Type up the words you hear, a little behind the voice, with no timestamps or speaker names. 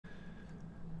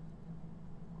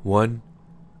One,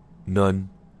 None,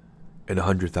 and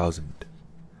 100,000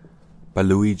 by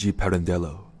Luigi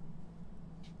Pirandello.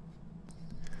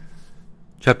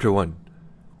 Chapter 1.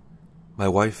 My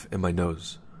Wife and My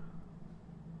Nose.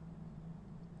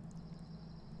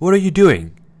 "What are you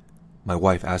doing?" my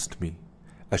wife asked me,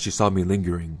 as she saw me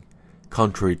lingering,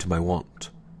 contrary to my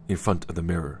wont, in front of the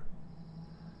mirror.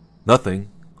 "Nothing,"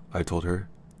 I told her.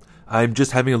 "I am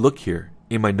just having a look here,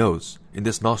 in my nose, in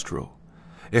this nostril.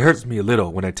 It hurts me a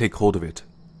little when I take hold of it."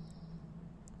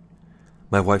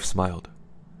 My wife smiled.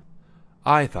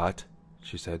 "I thought,"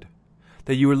 she said,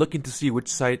 "that you were looking to see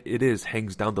which side it is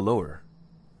hangs down the lower."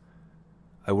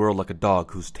 I whirled like a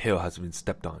dog whose tail has been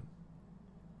stepped on.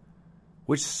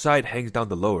 "Which side hangs down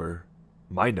the lower?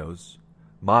 My nose.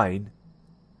 Mine?"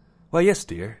 "Why, yes,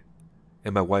 dear."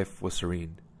 And my wife was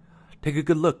serene. "Take a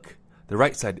good look. The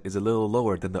right side is a little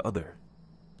lower than the other."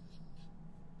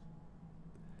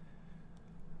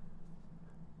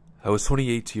 I was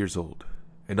 28 years old,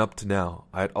 and up to now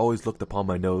I had always looked upon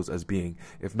my nose as being,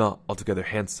 if not altogether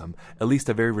handsome, at least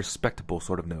a very respectable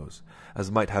sort of nose, as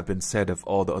might have been said of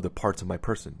all the other parts of my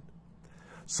person.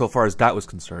 So far as that was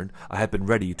concerned, I had been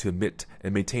ready to admit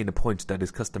and maintain a point that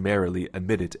is customarily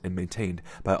admitted and maintained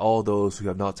by all those who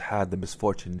have not had the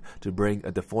misfortune to bring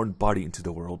a deformed body into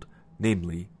the world,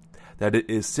 namely, that it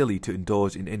is silly to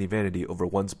indulge in any vanity over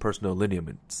one's personal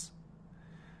lineaments.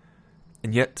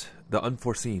 And yet, the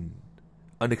unforeseen,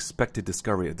 unexpected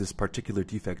discovery of this particular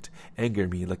defect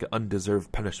angered me like an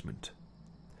undeserved punishment.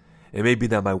 It may be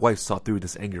that my wife saw through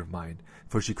this anger of mine,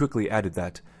 for she quickly added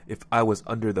that, if I was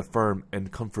under the firm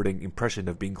and comforting impression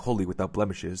of being wholly without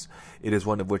blemishes, it is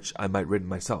one of which I might rid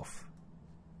myself.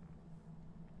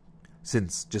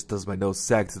 Since, just as my nose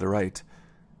sagged to the right,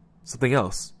 something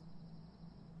else.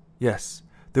 Yes,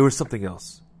 there was something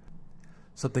else.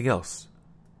 Something else.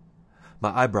 My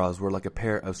eyebrows were like a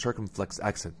pair of circumflex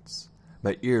accents.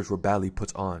 My ears were badly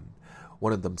put on,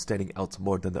 one of them standing out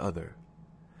more than the other.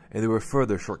 And there were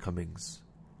further shortcomings.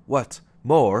 What?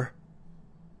 More?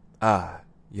 Ah,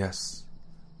 yes,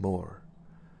 more.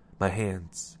 My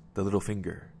hands, the little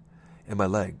finger, and my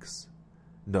legs.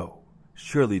 No,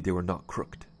 surely they were not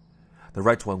crooked. The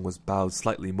right one was bowed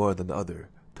slightly more than the other,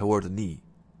 toward the knee,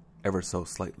 ever so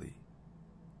slightly.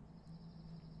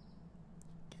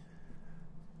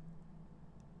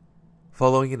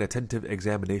 Following an attentive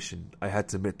examination, I had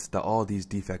to admit that all these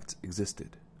defects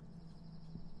existed.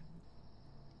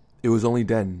 It was only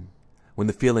then, when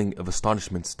the feeling of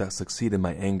astonishment that succeeded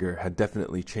my anger had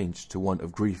definitely changed to one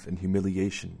of grief and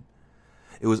humiliation,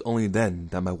 it was only then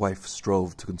that my wife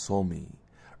strove to console me,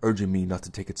 urging me not to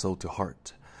take it so to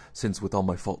heart, since with all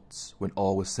my faults, when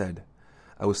all was said,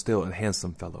 I was still a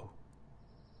handsome fellow.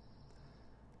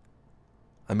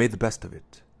 I made the best of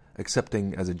it,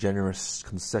 accepting as a generous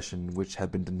concession which had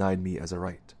been denied me as a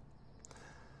right.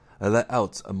 I let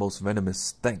out a most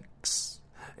venomous thanks,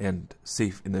 and,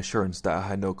 safe in the assurance that I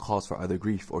had no cause for either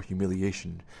grief or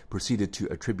humiliation, proceeded to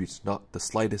attribute not the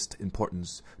slightest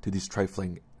importance to these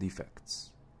trifling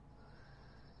defects.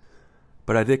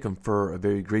 But I did confer a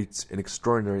very great and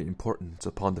extraordinary importance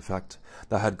upon the fact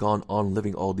that I had gone on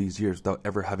living all these years without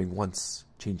ever having once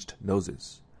changed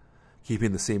noses,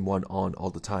 keeping the same one on all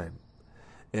the time,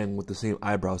 and with the same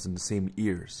eyebrows and the same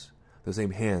ears, the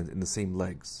same hands and the same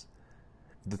legs.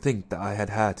 To think that I had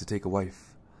had to take a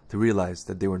wife, to realize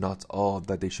that they were not all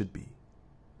that they should be.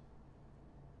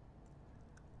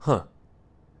 Huh.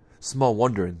 Small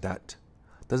wonder in that.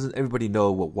 Doesn't everybody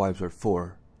know what wives are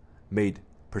for? Made,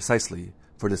 precisely,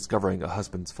 for discovering a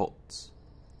husband's faults.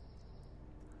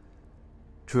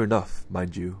 True enough,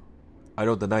 mind you. I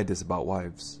don't deny this about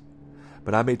wives.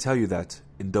 But I may tell you that,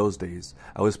 in those days,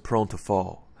 I was prone to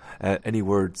fall, at any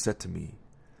word said to me,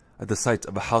 at the sight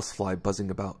of a housefly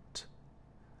buzzing about,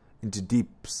 into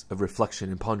deeps of reflection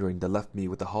and pondering that left me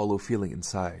with a hollow feeling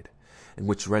inside, and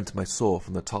which rent my soul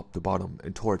from the top to bottom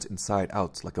and tore it inside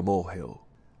out like a molehill,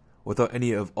 without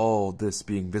any of all this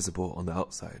being visible on the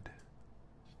outside.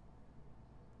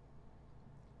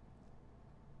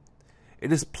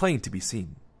 It is plain to be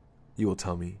seen, you will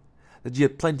tell me, that you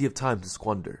had plenty of time to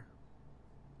squander.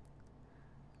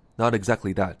 Not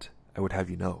exactly that, I would have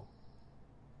you know.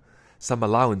 Some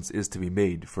allowance is to be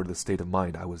made for the state of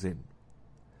mind I was in.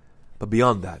 But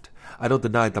beyond that, I don't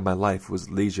deny that my life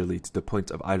was leisurely to the point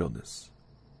of idleness.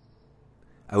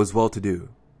 I was well-to-do,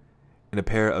 and a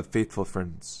pair of faithful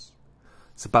friends,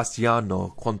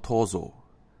 Sebastiano Quantoso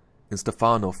and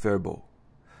Stefano Ferbo,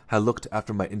 had looked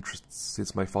after my interests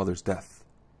since my father's death.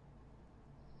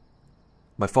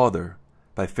 My father,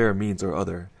 by fair means or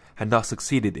other, had not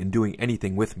succeeded in doing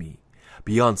anything with me,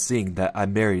 beyond seeing that I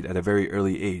married at a very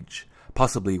early age,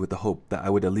 possibly with the hope that I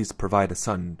would at least provide a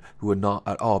son who would not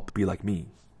at all be like me.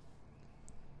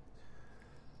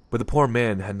 But the poor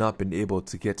man had not been able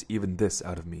to get even this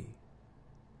out of me.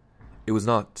 It was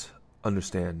not,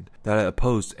 understand, that I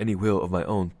opposed any will of my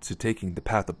own to taking the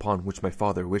path upon which my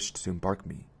father wished to embark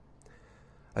me.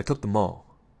 I took them all,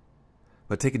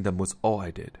 but taking them was all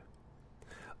I did.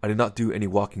 I did not do any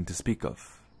walking to speak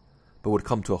of, but would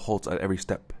come to a halt at every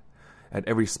step, at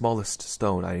every smallest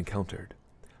stone I encountered,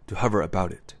 to hover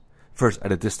about it, first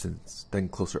at a distance, then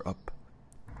closer up.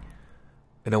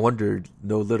 And I wondered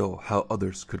no little how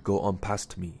others could go on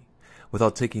past me,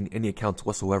 without taking any account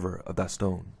whatsoever of that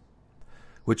stone,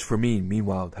 which for me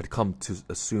meanwhile had come to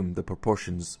assume the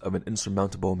proportions of an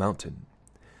insurmountable mountain,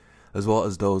 as well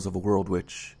as those of a world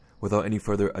which, without any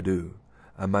further ado,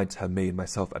 I might have made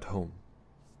myself at home.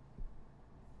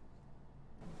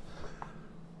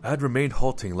 I had remained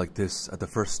halting like this at the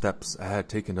first steps I had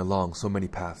taken along so many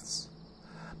paths,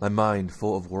 my mind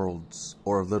full of worlds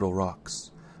or of little rocks,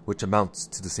 which amounts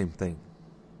to the same thing.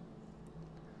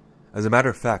 As a matter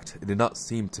of fact, it did not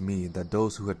seem to me that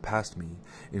those who had passed me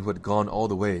and who had gone all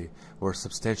the way were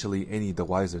substantially any the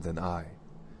wiser than I.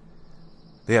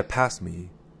 They had passed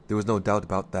me, there was no doubt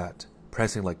about that,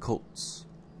 prancing like colts.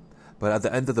 But at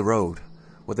the end of the road,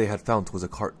 what they had found was a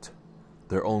cart,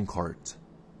 their own cart.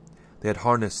 They had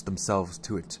harnessed themselves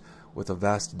to it with a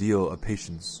vast deal of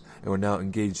patience, and were now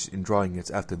engaged in drawing it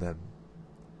after them.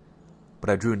 But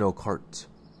I drew no cart,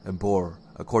 and bore,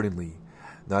 accordingly,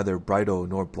 neither bridle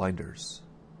nor blinders.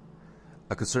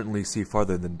 I could certainly see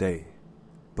farther than they,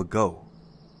 but go?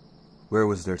 Where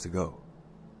was there to go?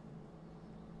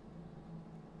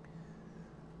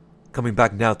 Coming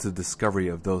back now to the discovery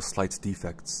of those slight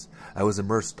defects, I was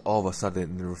immersed all of a sudden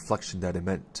in the reflection that it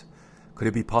meant. Could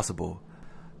it be possible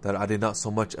that I did not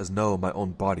so much as know my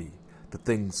own body, the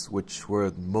things which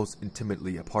were most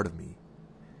intimately a part of me?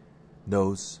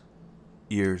 Nose,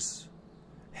 ears,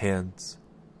 hands,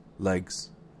 legs.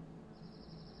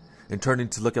 And turning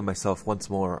to look at myself once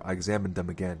more, I examined them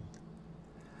again.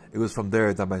 It was from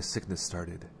there that my sickness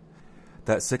started.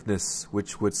 That sickness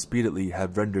which would speedily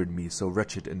have rendered me so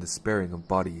wretched and despairing of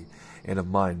body and of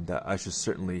mind that I should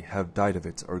certainly have died of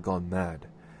it or gone mad,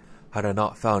 had I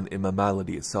not found in my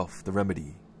malady itself the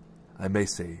remedy, I may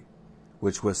say,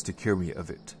 which was to cure me of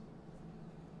it.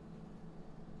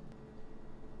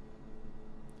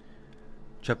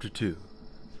 Chapter 2.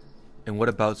 And what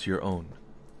about your own?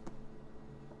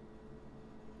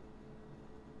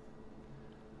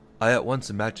 I at once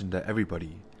imagined that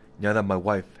everybody, now that my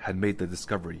wife had made the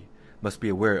discovery, must be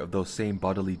aware of those same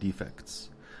bodily defects,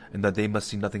 and that they must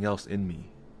see nothing else in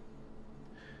me.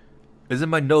 "Is it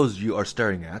my nose you are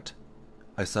staring at?"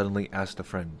 I suddenly asked a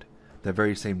friend, that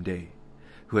very same day,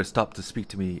 who had stopped to speak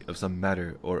to me of some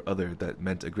matter or other that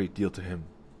meant a great deal to him.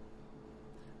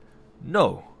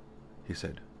 "No," he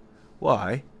said.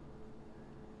 "Why?"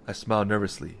 I smiled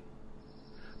nervously.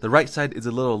 "The right side is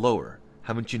a little lower,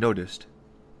 haven't you noticed?"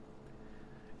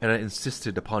 And I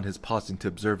insisted upon his pausing to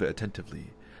observe it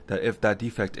attentively, that if that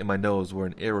defect in my nose were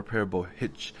an irreparable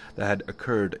hitch that had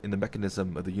occurred in the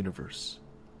mechanism of the universe.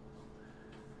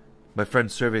 My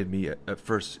friend surveyed me at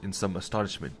first in some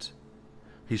astonishment.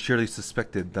 He surely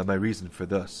suspected that my reason for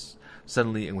thus,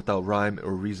 suddenly and without rhyme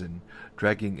or reason,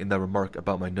 dragging in that remark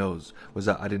about my nose, was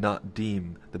that I did not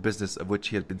deem the business of which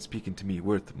he had been speaking to me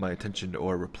worth my attention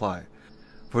or reply,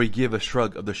 for he gave a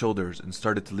shrug of the shoulders and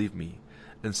started to leave me,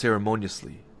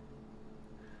 unceremoniously.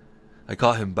 I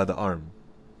caught him by the arm.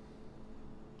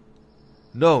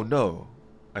 "No, no,"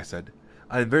 I said.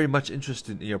 "I am very much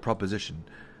interested in your proposition,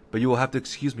 but you will have to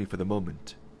excuse me for the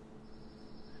moment."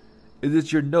 "Is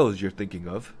it your nose you're thinking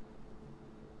of?"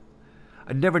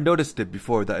 "I never noticed it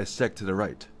before that I sagged to the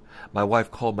right. My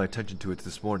wife called my attention to it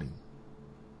this morning."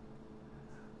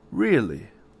 "Really?"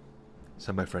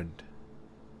 said my friend.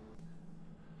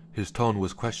 His tone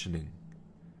was questioning,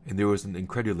 and there was an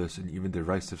incredulous and even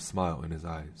derisive smile in his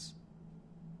eyes.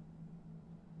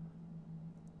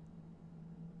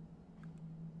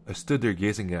 I stood there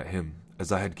gazing at him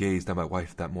as I had gazed at my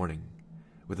wife that morning,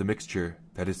 with a mixture,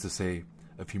 that is to say,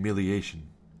 of humiliation,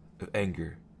 of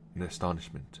anger, and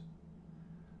astonishment.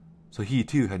 So he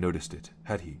too had noticed it,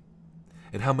 had he?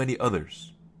 And how many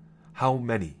others? How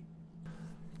many?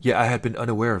 Yet I had been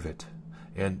unaware of it,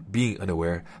 and, being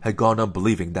unaware, had gone on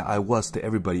believing that I was to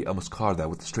everybody a Muscarda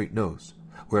with a straight nose,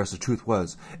 whereas the truth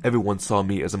was, everyone saw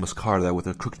me as a Muscarda with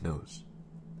a crooked nose.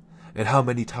 And how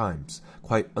many times,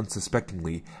 quite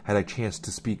unsuspectingly, had I chanced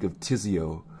to speak of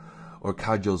Tizio or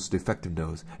Caggio's defective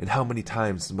nose, and how many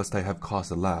times must I have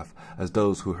caused a laugh, as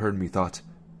those who heard me thought,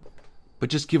 "But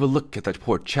just give a look at that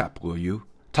poor chap, will you,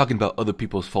 talking about other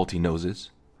people's faulty noses."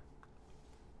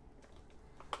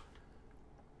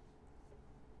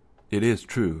 It is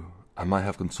true, I might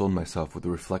have consoled myself with the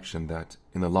reflection that,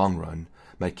 in the long run,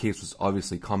 my case was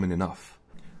obviously common enough.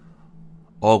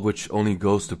 All which only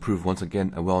goes to prove once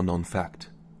again a well-known fact,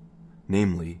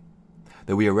 namely,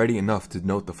 that we are ready enough to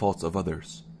note the faults of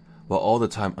others, while all the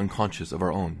time unconscious of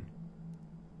our own.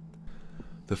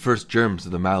 The first germs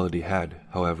of the malady had,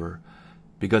 however,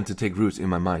 begun to take root in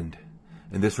my mind,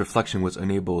 and this reflection was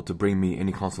unable to bring me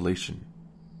any consolation.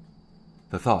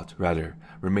 The thought, rather,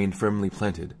 remained firmly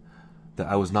planted, that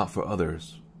I was not for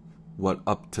others what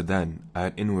up to then I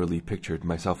had inwardly pictured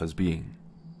myself as being.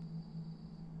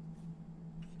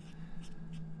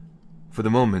 For the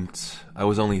moment, I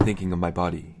was only thinking of my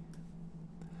body.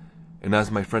 And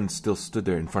as my friend still stood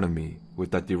there in front of me,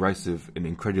 with that derisive and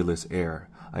incredulous air,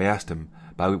 I asked him,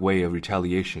 by way of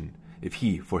retaliation, if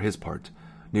he, for his part,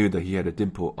 knew that he had a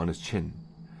dimple on his chin,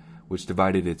 which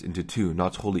divided it into two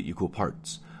not wholly equal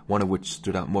parts, one of which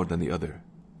stood out more than the other.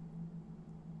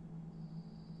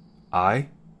 I?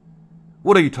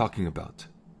 What are you talking about?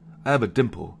 I have a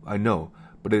dimple, I know,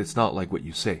 but it's not like what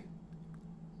you say.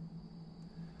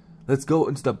 Let's go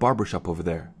into that barber shop over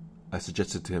there, I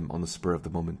suggested to him on the spur of the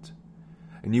moment,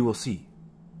 and you will see.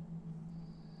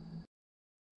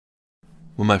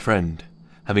 When my friend,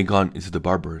 having gone into the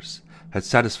barber's, had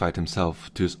satisfied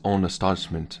himself to his own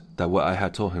astonishment that what I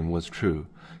had told him was true,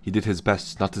 he did his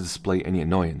best not to display any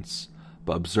annoyance,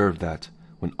 but observed that,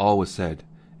 when all was said,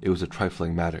 it was a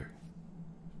trifling matter.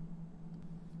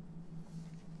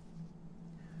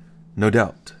 No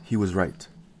doubt, he was right.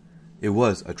 It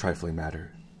was a trifling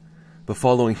matter. But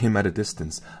following him at a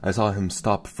distance, I saw him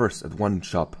stop first at one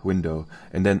shop window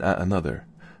and then at another,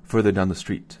 further down the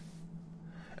street.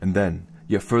 And then,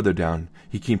 yet further down,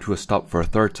 he came to a stop for a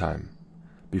third time,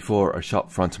 before a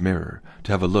shop front mirror,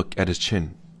 to have a look at his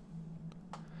chin.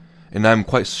 And I am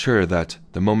quite sure that,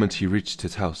 the moment he reached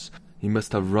his house, he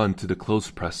must have run to the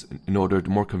clothes press in order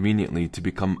more conveniently to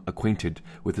become acquainted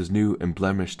with his new and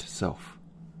blemished self.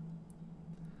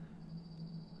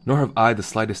 Nor have I the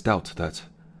slightest doubt that,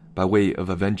 by way of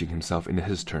avenging himself in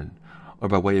his turn, or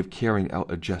by way of carrying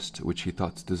out a jest which he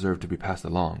thought deserved to be passed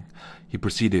along, he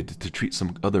proceeded to treat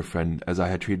some other friend as I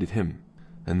had treated him,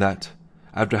 and that,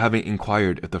 after having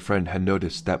inquired if the friend had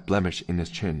noticed that blemish in his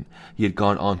chin, he had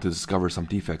gone on to discover some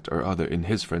defect or other in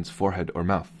his friend's forehead or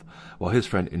mouth, while his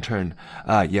friend in turn,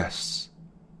 ah yes,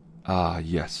 I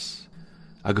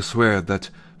could swear that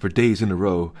for days in a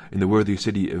row, in the worthy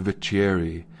city of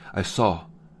Vecchieri, I saw,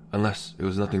 unless it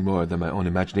was nothing more than my own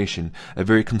imagination, a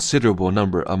very considerable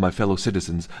number of my fellow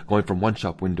citizens going from one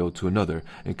shop window to another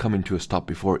and coming to a stop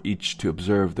before each to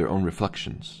observe their own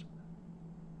reflections.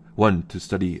 One to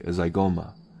study a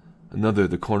zygoma, another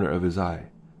the corner of his eye,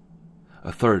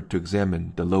 a third to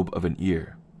examine the lobe of an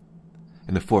ear,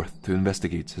 and a fourth to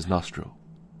investigate his nostril.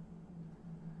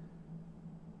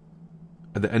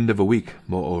 At the end of a week,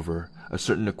 moreover, a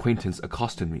certain acquaintance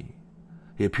accosted me.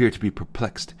 He appeared to be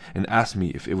perplexed, and asked me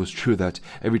if it was true that,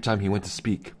 every time he went to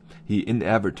speak, he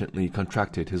inadvertently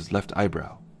contracted his left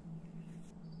eyebrow.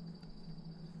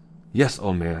 Yes,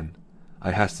 old man,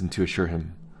 I hastened to assure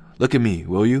him. Look at me,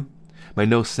 will you? My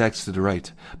nose sags to the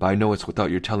right, but I know it's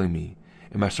without your telling me,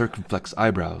 and my circumflex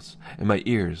eyebrows, and my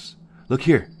ears. Look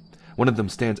here, one of them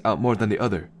stands out more than the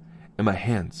other, and my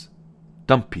hands,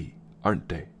 dumpy, aren't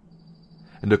they?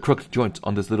 And the crooked joint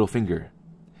on this little finger,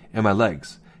 and my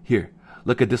legs, here,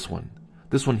 look at this one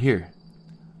here.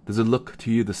 Does it look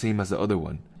to you the same as the other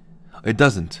one? It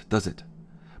doesn't, does it?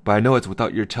 But I know it's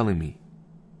without your telling me.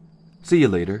 See you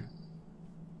later.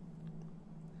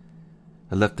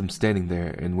 I left him standing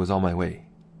there and was on my way.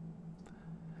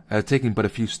 I had taken but a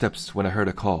few steps when I heard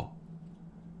a call.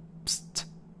 Psst.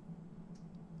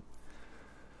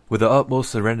 With the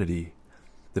utmost serenity,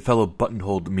 the fellow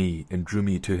buttonholed me and drew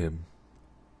me to him.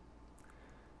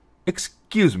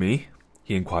 Excuse me,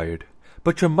 he inquired,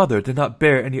 but your mother did not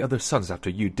bear any other sons after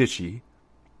you, did she?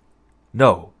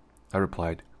 No, I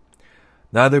replied.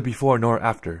 Neither before nor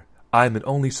after. I am an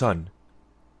only son.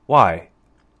 Why?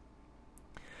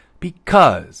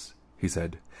 Because, he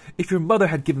said, if your mother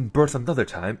had given birth another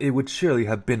time, it would surely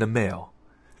have been a male.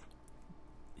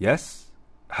 Yes?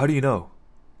 How do you know?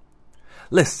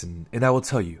 Listen, and I will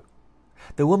tell you.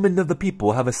 The women of the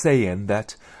people have a saying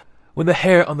that, when the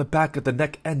hair on the back of the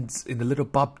neck ends in a little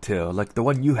bobtail like the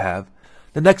one you have,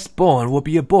 the next born will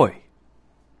be a boy.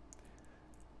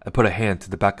 I put a hand to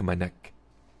the back of my neck.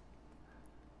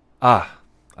 Ah,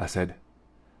 I said,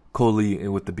 coldly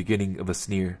and with the beginning of a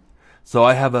sneer. So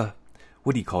I have a,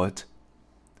 what do you call it?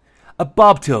 A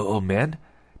bobtail, old man.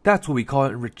 That's what we call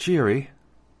it in Riccieri.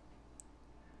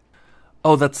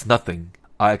 Oh, that's nothing,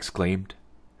 I exclaimed.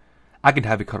 I can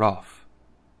have it cut off.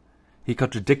 He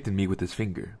contradicted me with his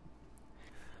finger.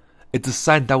 It's a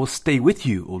sign that will stay with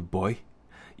you, old boy,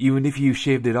 even if you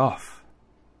shaved it off.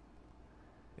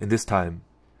 And this time,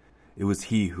 it was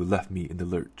he who left me in the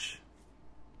lurch.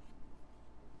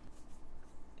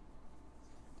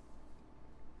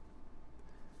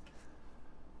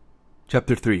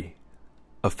 Chapter 3.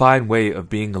 A Fine Way of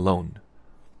Being Alone.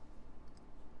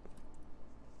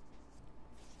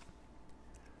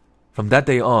 From that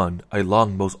day on, I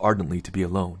longed most ardently to be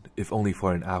alone, if only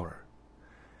for an hour.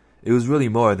 It was really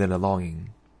more than a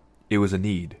longing. It was a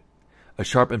need, a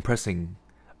sharp and pressing,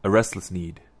 a restless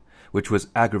need, which was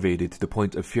aggravated to the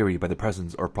point of fury by the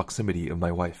presence or proximity of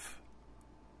my wife.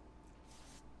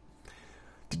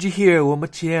 "Did you hear what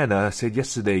Machiana said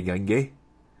yesterday, Gange?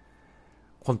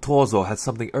 Quantoso has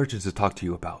something urgent to talk to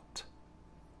you about."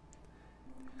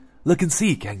 "Look and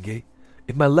see, Gange,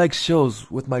 if my leg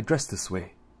shows with my dress this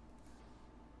way."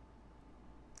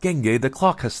 "Gange, the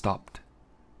clock has stopped."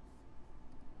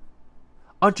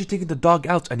 "Aren't you taking the dog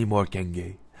out any more,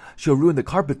 Gange? She'll ruin the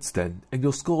carpets then, and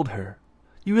you'll scold her.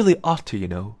 You really ought to, you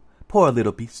know. Poor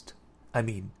little beast. I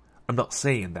mean, I'm not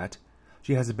saying that.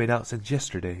 She hasn't been out since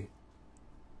yesterday."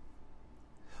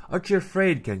 "Aren't you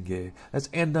afraid, Gange, that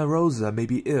Anna Rosa may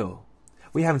be ill?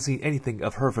 We haven't seen anything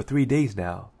of her for 3 days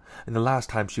now, and the last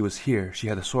time she was here she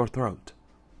had a sore throat."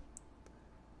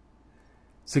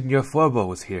 "Signor Forbo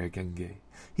was here, Gange.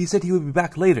 He said he would be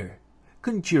back later.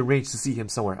 Couldn't you arrange to see him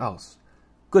somewhere else?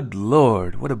 Good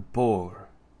Lord, what a bore."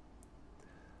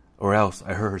 Or else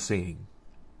I heard her singing,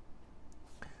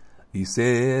 "I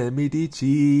se mi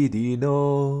dici di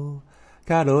no,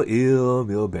 caro il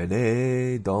mio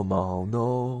bene, doma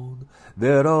non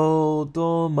vero,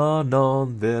 doma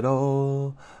non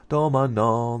vero, doma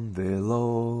non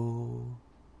vero."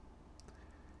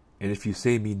 "And if you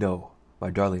say me no, my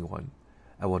darling one,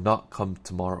 I will not come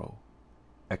tomorrow,"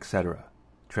 etc.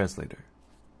 Translator.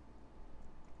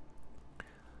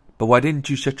 "But why didn't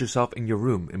you shut yourself in your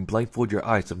room and blindfold your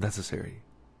eyes if necessary?"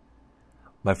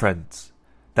 My friends,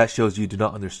 that shows you do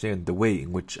not understand the way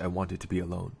in which I wanted to be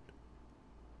alone.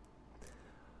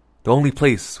 The only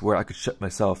place where I could shut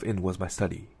myself in was my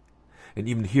study, and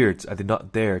even here I did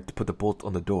not dare to put the bolt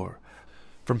on the door,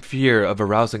 from fear of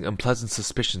arousing unpleasant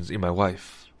suspicions in my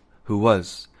wife, who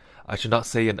was, I should not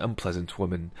say an unpleasant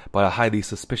woman, but a highly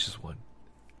suspicious one.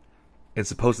 And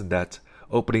supposing that,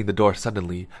 opening the door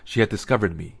suddenly, she had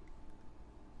discovered me.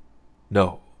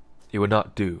 No, it would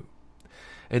not do.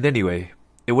 And anyway,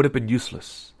 it would have been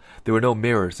useless. There were no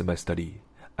mirrors in my study.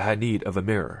 I had need of a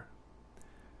mirror.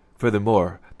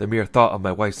 Furthermore, the mere thought of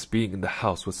my wife's being in the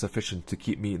house was sufficient to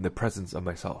keep me in the presence of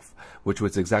myself, which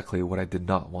was exactly what I did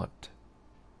not want.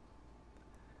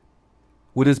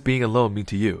 What does being alone mean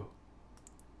to you?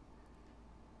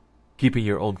 Keeping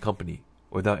your own company,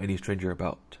 without any stranger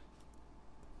about.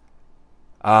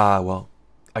 Ah, well,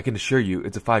 I can assure you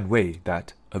it's a fine way,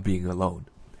 that, of being alone.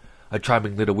 A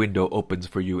charming little window opens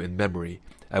for you in memory,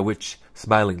 at which,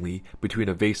 smilingly, between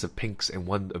a vase of pinks and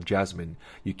one of jasmine,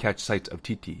 you catch sight of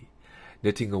Titi,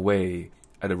 knitting away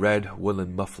at a red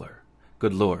woolen muffler.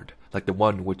 Good Lord, like the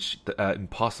one which the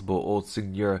impossible old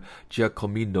Signor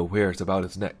Giacomino wears about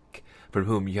his neck, from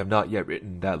whom you have not yet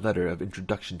written that letter of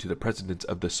introduction to the President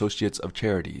of the Associates of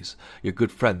Charities, your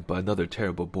good friend but another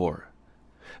terrible bore.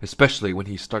 Especially when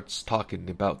he starts talking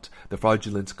about the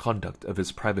fraudulent conduct of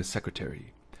his private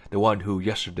secretary, the one who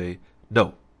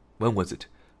when was it?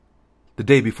 The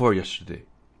day before yesterday.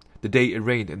 The day it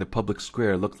rained and the public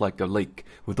square looked like a lake,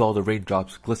 with all the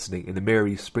raindrops glistening in the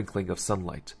merry sprinkling of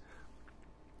sunlight.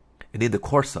 And in the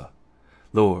Corsa,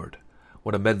 Lord,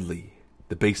 what a medley!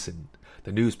 The basin,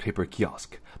 the newspaper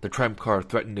kiosk, the tram-car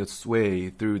threatened its way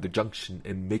through the junction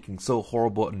and making so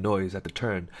horrible a noise at the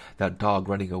turn, that dog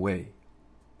running away.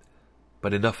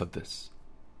 But enough of this.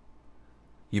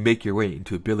 You make your way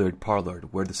into a billiard parlor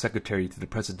where the secretary to the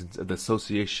president of the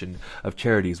Association of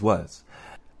Charities was,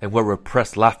 and what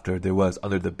repressed laughter there was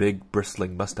under the big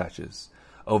bristling mustaches,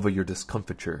 over your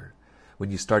discomfiture, when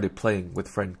you started playing with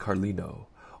friend Carlino,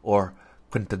 or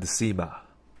Quintadecima.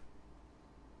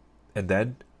 And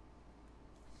then?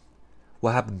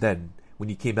 What happened then, when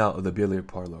you came out of the billiard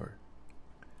parlor?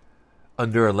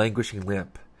 Under a languishing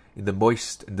lamp, in the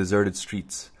moist and deserted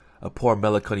streets, a poor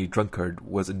melancholy drunkard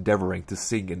was endeavoring to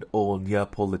sing an old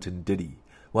Neapolitan ditty,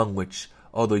 one which,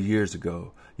 although years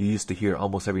ago, you used to hear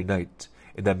almost every night,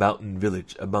 in that mountain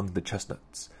village among the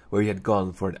chestnuts, where he had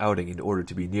gone for an outing in order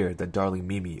to be near that darling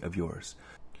Mimi of yours,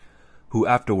 who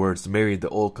afterwards married the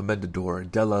old Commendador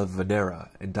della Venera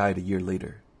and died a year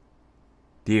later.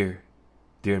 Dear,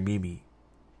 dear Mimi.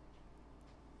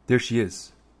 There she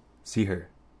is. See her.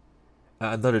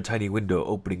 Another tiny window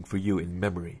opening for you in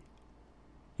memory.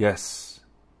 Yes,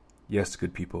 Yes,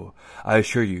 good people, I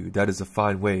assure you that is a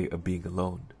fine way of being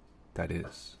alone. That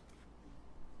is.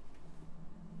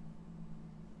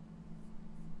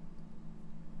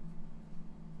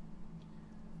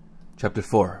 Chapter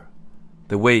 4.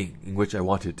 The way in which I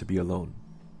wanted to be alone.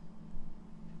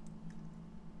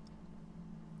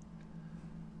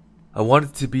 I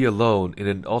wanted to be alone in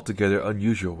an altogether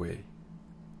unusual way.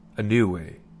 A new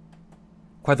way.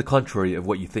 Quite the contrary of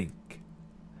what you think.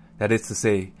 That is to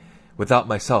say, without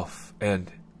myself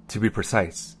and, to be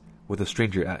precise, with a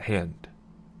stranger at hand.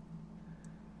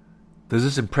 Does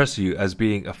this impress you as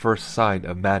being a first sign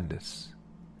of madness?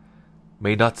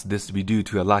 May not this be due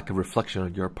to a lack of reflection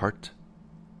on your part?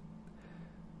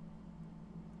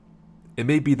 It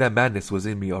may be that madness was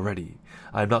in me already.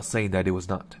 I am not saying that it was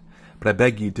not, but I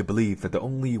beg you to believe that the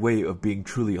only way of being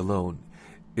truly alone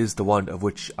is the one of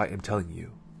which I am telling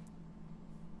you.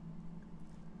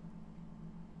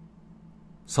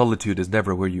 Solitude is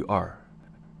never where you are.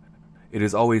 It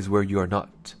is always where you are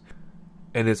not,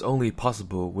 and is only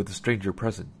possible with a stranger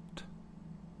present.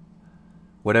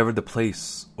 Whatever the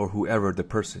place or whoever the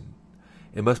person,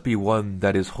 it must be one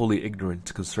that is wholly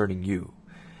ignorant concerning you,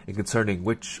 and concerning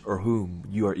which or whom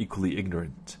you are equally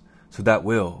ignorant, so that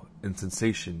will, in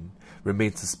sensation,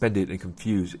 remain suspended and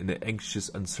confused in an anxious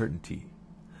uncertainty,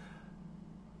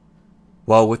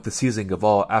 while with the ceasing of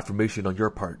all affirmation on your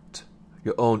part,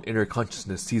 your own inner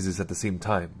consciousness ceases at the same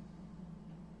time.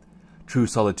 True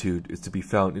solitude is to be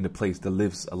found in a place that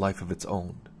lives a life of its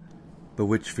own, but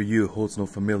which for you holds no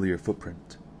familiar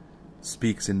footprint,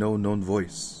 speaks in no known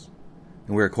voice,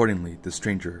 and where accordingly the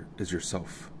stranger is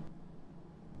yourself.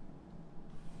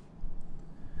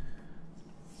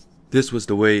 This was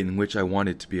the way in which I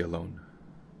wanted to be alone.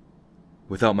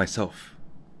 Without myself.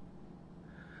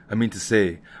 I mean to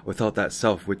say, without that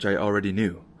self which I already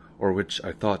knew, or which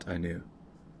I thought I knew.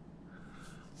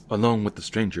 Alone with the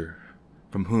stranger,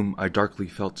 from whom I darkly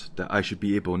felt that I should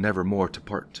be able never more to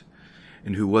part,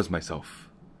 and who was myself.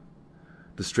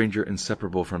 The stranger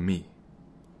inseparable from me.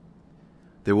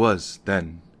 There was,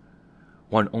 then,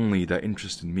 one only that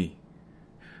interested me,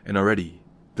 and already,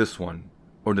 this one,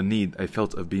 or the need I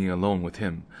felt of being alone with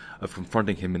him, of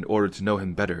confronting him in order to know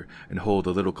him better and hold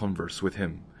a little converse with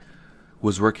him,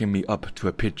 was working me up to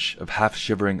a pitch of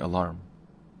half-shivering alarm.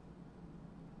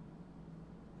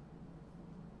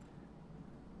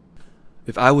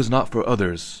 If I was not for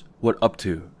others, what up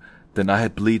to, then I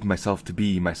had believed myself to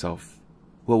be myself.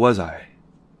 What was I?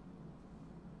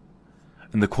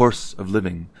 In the course of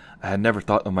living, I had never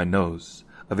thought of my nose,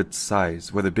 of its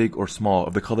size, whether big or small,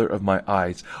 of the color of my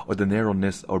eyes, or the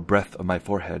narrowness or breadth of my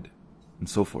forehead, and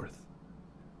so forth.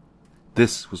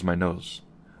 This was my nose.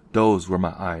 Those were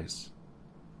my eyes.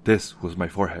 This was my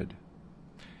forehead.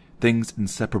 Things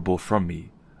inseparable from me,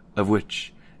 of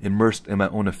which, immersed in my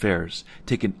own affairs,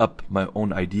 taken up my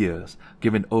own ideas,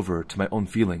 given over to my own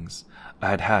feelings, I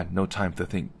had had no time to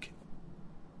think.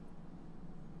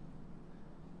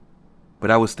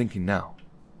 But I was thinking now.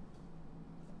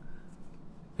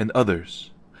 And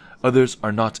others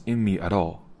are not in me at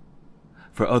all.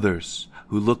 For others,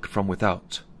 who look from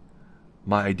without,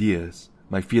 my ideas,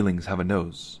 my feelings have a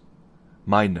nose,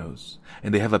 my nose,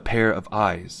 and they have a pair of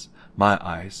eyes, my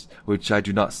eyes, which I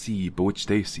do not see but which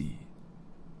they see.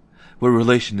 What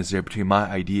relation is there between my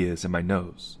ideas and my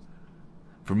nose?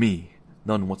 For me,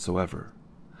 none whatsoever.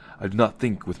 I do not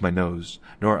think with my nose,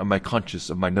 nor am I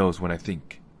conscious of my nose when I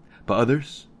think. But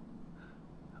others?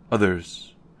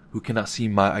 Others, who cannot see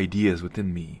my ideas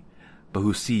within me, but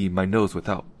who see my nose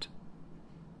without.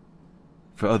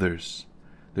 For others,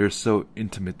 there is so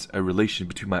intimate a relation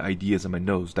between my ideas and my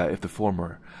nose that if the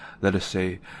former, let us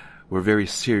say, were very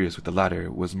serious with the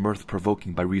latter, was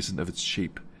mirth-provoking by reason of its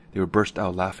shape, they would burst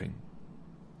out laughing.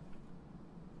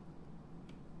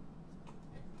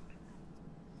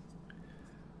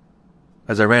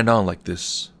 As I ran on like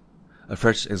this, a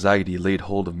fresh anxiety laid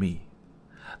hold of me.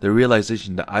 The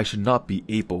realization that I should not be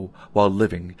able, while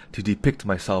living, to depict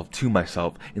myself to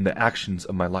myself in the actions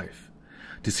of my life,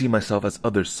 to see myself as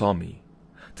others saw me,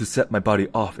 to set my body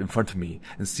off in front of me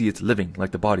and see it living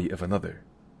like the body of another.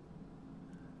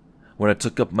 When I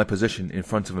took up my position in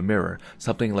front of a mirror,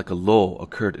 something like a lull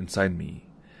occurred inside me.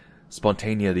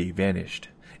 Spontaneity vanished.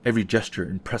 Every gesture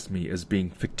impressed me as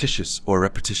being fictitious or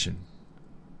repetition.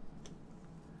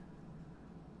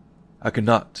 I could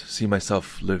not see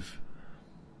myself live.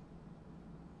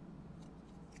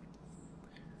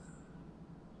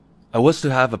 I was to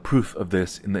have a proof of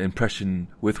this in the impression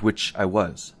with which I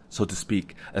was, so to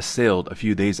speak, assailed a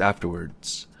few days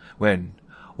afterwards, when,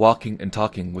 walking and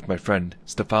talking with my friend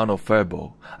Stefano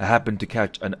Ferbo, I happened to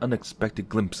catch an unexpected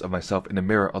glimpse of myself in a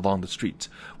mirror along the street,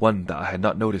 one that I had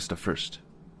not noticed at first.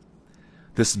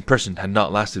 This impression had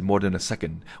not lasted more than a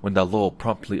second when that lull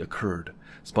promptly occurred,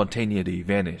 spontaneity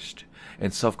vanished,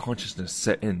 and self-consciousness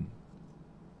set in.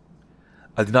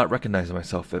 I did not recognize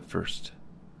myself at first.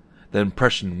 The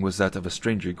impression was that of a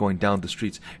stranger going down the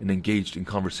street and engaged in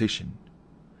conversation.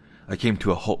 I came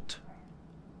to a halt.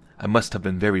 I must have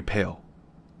been very pale.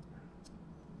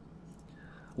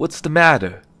 "What's the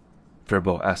matter?"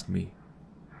 Faribault asked me.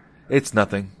 "It's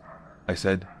nothing," I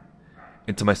said.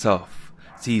 And to myself,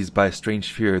 seized by a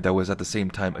strange fear that was at the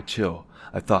same time a chill,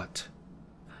 I thought,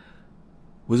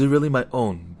 was it really my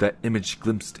own, that image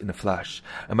glimpsed in a flash?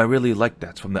 Am I really like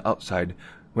that from the outside,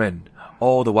 when,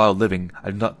 all the while living,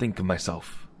 I did not think of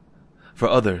myself? For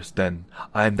others, then,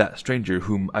 I am that stranger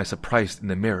whom I surprised in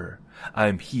the mirror. I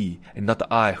am he, and not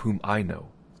the I whom I know.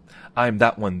 I am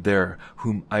that one there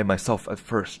whom I myself at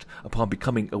first, upon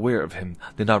becoming aware of him,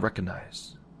 did not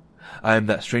recognize. I am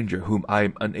that stranger whom I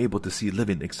am unable to see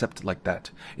living except like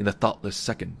that, in a thoughtless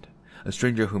second, a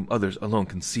stranger whom others alone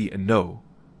can see and know,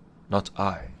 not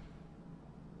I.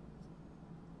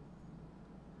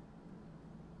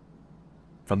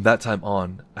 From that time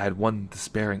on, I had one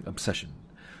despairing obsession,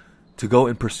 to go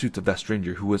in pursuit of that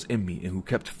stranger who was in me and who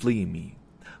kept fleeing me,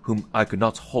 whom I could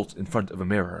not halt in front of a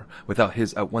mirror without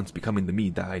his at once becoming the me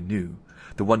that I knew,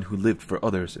 the one who lived for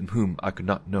others and whom I could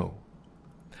not know,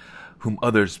 whom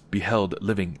others beheld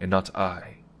living and not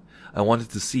I. I wanted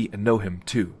to see and know him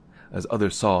too, as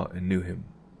others saw and knew him.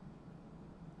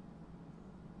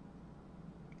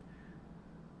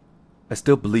 I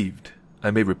still believed,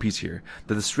 I may repeat here,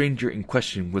 that the stranger in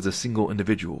question was a single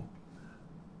individual,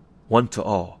 one to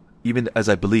all, even as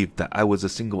I believed that I was a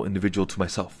single individual to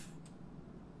myself.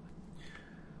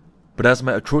 But as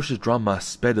my atrocious drama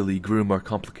steadily grew more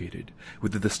complicated,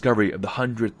 with the discovery of the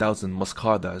 100,000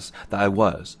 Moscardas that I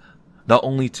was, not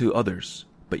only to others,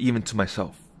 but even to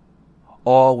myself,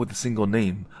 all with the single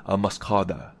name of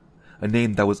Moscarda, a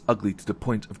name that was ugly to the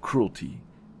point of cruelty,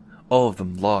 all of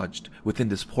them lodged within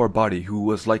this poor body who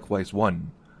was likewise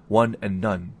one and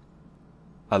none.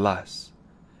 Alas,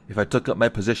 if I took up my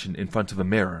position in front of a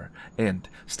mirror, and,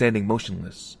 standing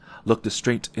motionless, looked it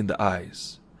straight in the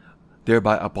eyes,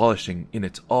 thereby abolishing in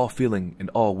it all feeling and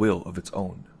all will of its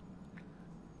own.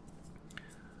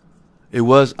 It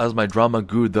was as my drama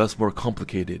grew thus more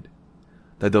complicated,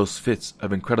 that those fits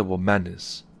of incredible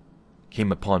madness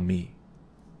came upon me.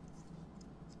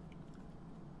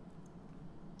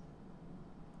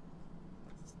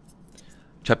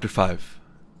 Chapter 5.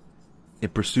 In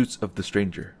Pursuit of the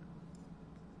Stranger.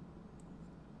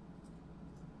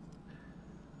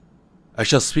 I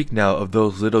shall speak now of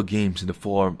those little games in the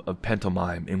form of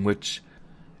pantomime in which,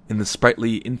 in the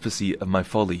sprightly infancy of my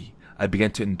folly, I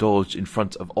began to indulge in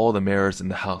front of all the mirrors in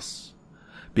the house,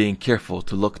 being careful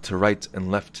to look to right and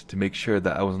left to make sure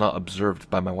that I was not observed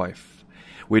by my wife,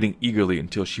 waiting eagerly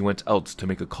until she went out to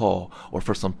make a call or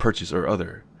for some purchase or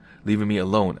other, leaving me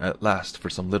alone at last for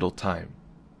some little time.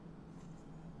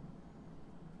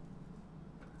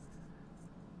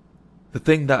 The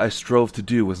thing that I strove to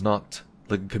do was not,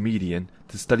 like a comedian,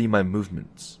 to study my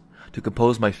movements, to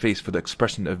compose my face for the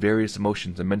expression of various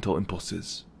emotions and mental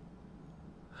impulses.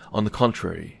 On the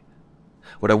contrary,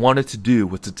 what I wanted to do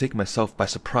was to take myself by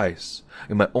surprise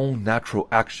in my own natural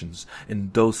actions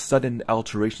and those sudden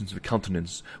alterations of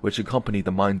countenance which accompany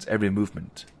the mind's every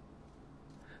movement,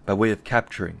 by way of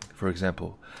capturing, for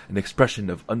example, an expression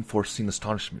of unforeseen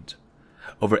astonishment.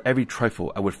 Over every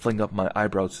trifle I would fling up my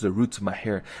eyebrows to the roots of my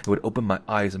hair and would open my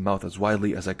eyes and mouth as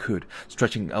widely as I could,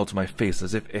 stretching out my face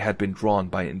as if it had been drawn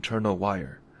by an internal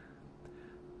wire.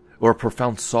 Or a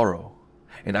profound sorrow,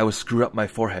 and I would screw up my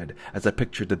forehead as I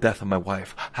pictured the death of my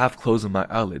wife, half closing my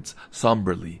eyelids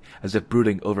somberly as if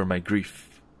brooding over my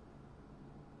grief.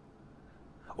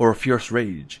 Or a fierce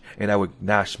rage, and I would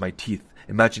gnash my teeth,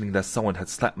 imagining that someone had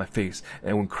slapped my face,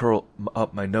 and would curl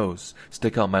up my nose,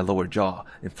 stick out my lower jaw,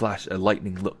 and flash a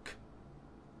lightning look.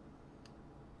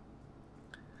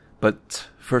 But,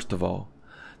 first of all,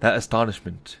 that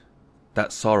astonishment,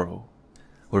 that sorrow,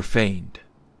 were feigned.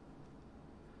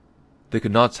 They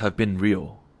could not have been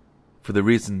real, for the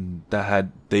reason that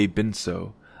had they been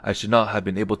so, I should not have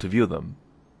been able to view them.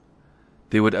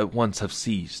 They would at once have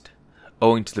ceased,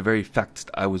 owing to the very fact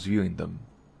that I was viewing them.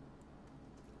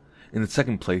 In the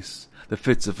second place, the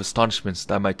fits of astonishments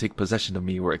that might take possession of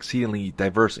me were exceedingly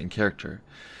diverse in character,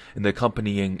 and the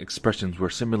accompanying expressions were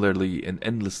similarly and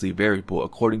endlessly variable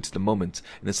according to the moment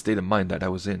and the state of mind that I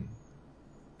was in.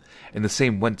 And the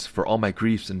same went for all my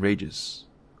griefs and rages.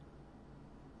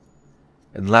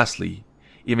 And lastly,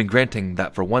 even granting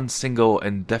that for one single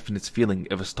and definite feeling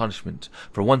of astonishment,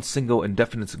 for one single and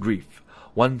definite grief,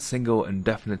 one single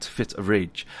indefinite fit of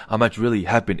rage, I might really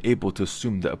have been able to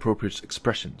assume the appropriate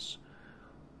expressions.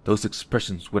 Those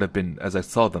expressions would have been as I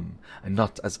saw them, and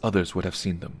not as others would have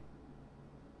seen them.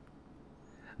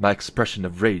 My expression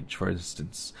of rage, for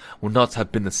instance, would not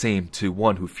have been the same to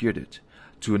one who feared it,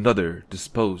 to another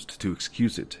disposed to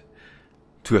excuse it,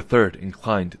 to a third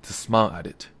inclined to smile at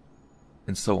it,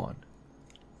 and so on.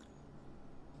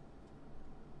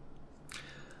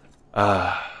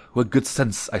 Ah, what good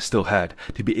sense I still had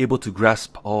to be able to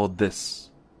grasp all this.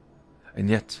 And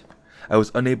yet, I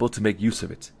was unable to make use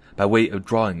of it, by way of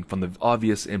drawing from the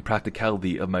obvious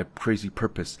impracticality of my crazy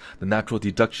purpose the natural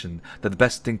deduction that the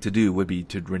best thing to do would be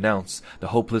to renounce the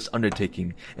hopeless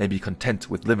undertaking and be content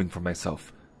with living for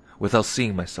myself, without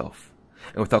seeing myself,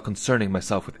 and without concerning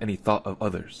myself with any thought of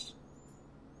others.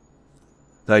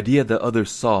 The idea that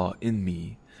others saw in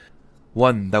me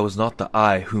one that was not the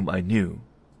I whom I knew,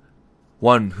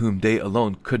 one whom they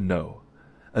alone could know,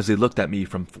 as they looked at me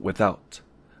from without,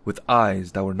 with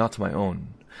eyes that were not my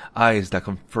own, eyes that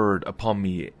conferred upon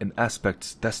me an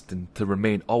aspect destined to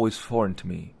remain always foreign to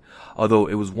me, although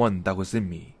it was one that was in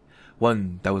me,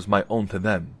 one that was my own to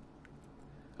them.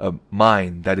 A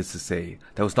mine, that is to say,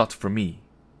 that was not for me,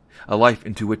 a life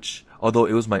into which, although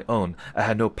it was my own, I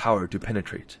had no power to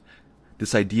penetrate.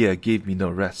 This idea gave me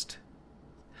no rest.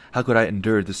 How could I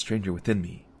endure the stranger within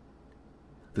me?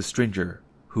 The stranger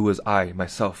who was I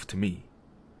myself to me?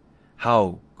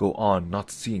 How go on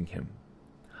not seeing him,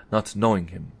 not knowing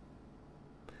him?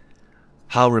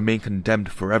 How remain condemned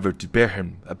forever to bear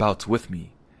him about with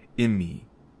me, in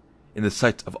the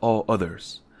sight of all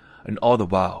others, and all the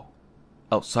while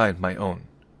outside my own?